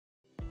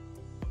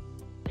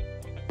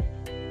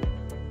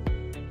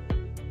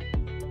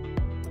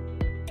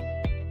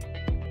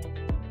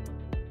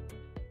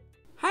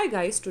Hi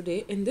guys,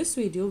 today in this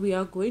video we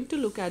are going to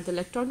look at the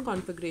electron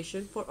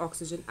configuration for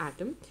oxygen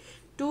atom.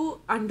 To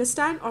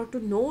understand or to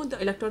know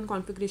the electron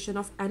configuration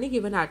of any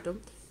given atom,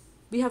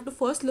 we have to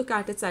first look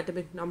at its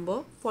atomic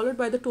number, followed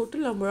by the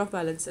total number of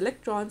valence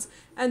electrons,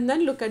 and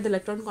then look at the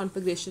electron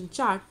configuration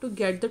chart to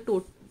get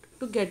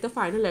the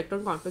final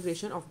electron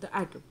configuration of the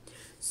atom.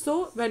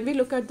 So when we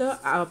look at the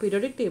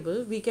periodic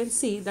table, we can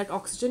see that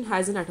oxygen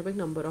has an atomic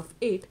number of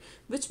 8,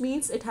 which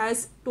means it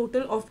has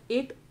total of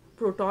 8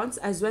 protons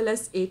as well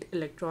as 8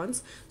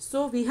 electrons.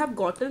 So we have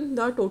gotten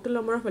the total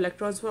number of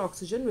electrons for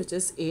oxygen, which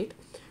is 8.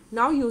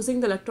 Now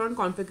using the electron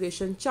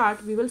configuration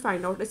chart, we will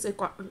find out its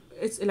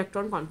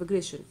electron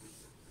configuration.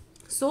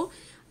 So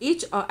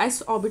each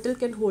s orbital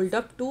can hold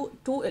up to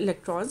 2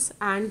 electrons,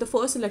 and the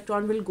first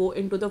electron will go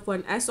into the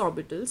 1s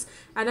orbitals,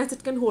 and as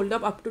it can hold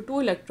up to 2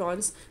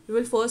 electrons, we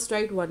will first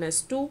write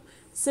 1s2.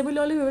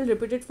 Similarly, we will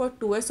repeat it for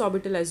 2s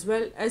orbital as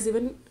well, as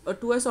even a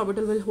 2s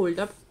orbital will hold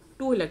up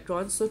 2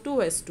 electrons, so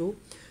 2s2.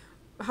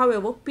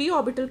 However, p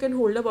orbital can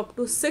hold up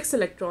to 6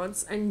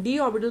 electrons and d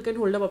orbital can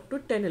hold up to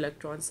 10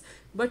 electrons.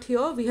 But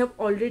here we have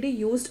already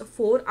used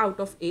 4 out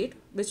of 8,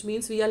 which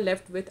means we are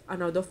left with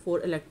another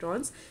 4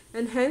 electrons,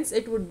 and hence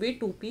it would be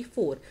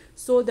 2p4.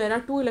 So there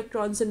are 2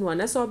 electrons in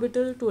 1s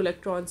orbital, 2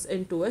 electrons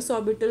in 2s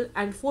orbital,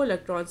 and 4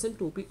 electrons in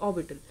 2p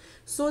orbital.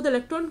 So the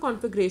electron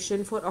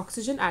configuration for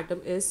oxygen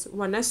atom is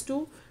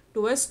 1s2,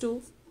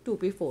 2s2,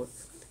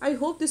 2p4. I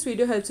hope this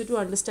video helps you to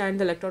understand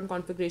the electron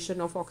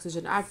configuration of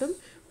oxygen atom.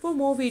 For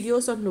more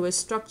videos on Lewis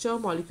structure,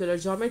 molecular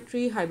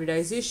geometry,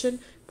 hybridization,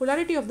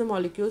 polarity of the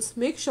molecules,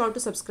 make sure to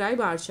subscribe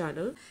our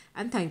channel,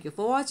 and thank you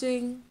for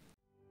watching.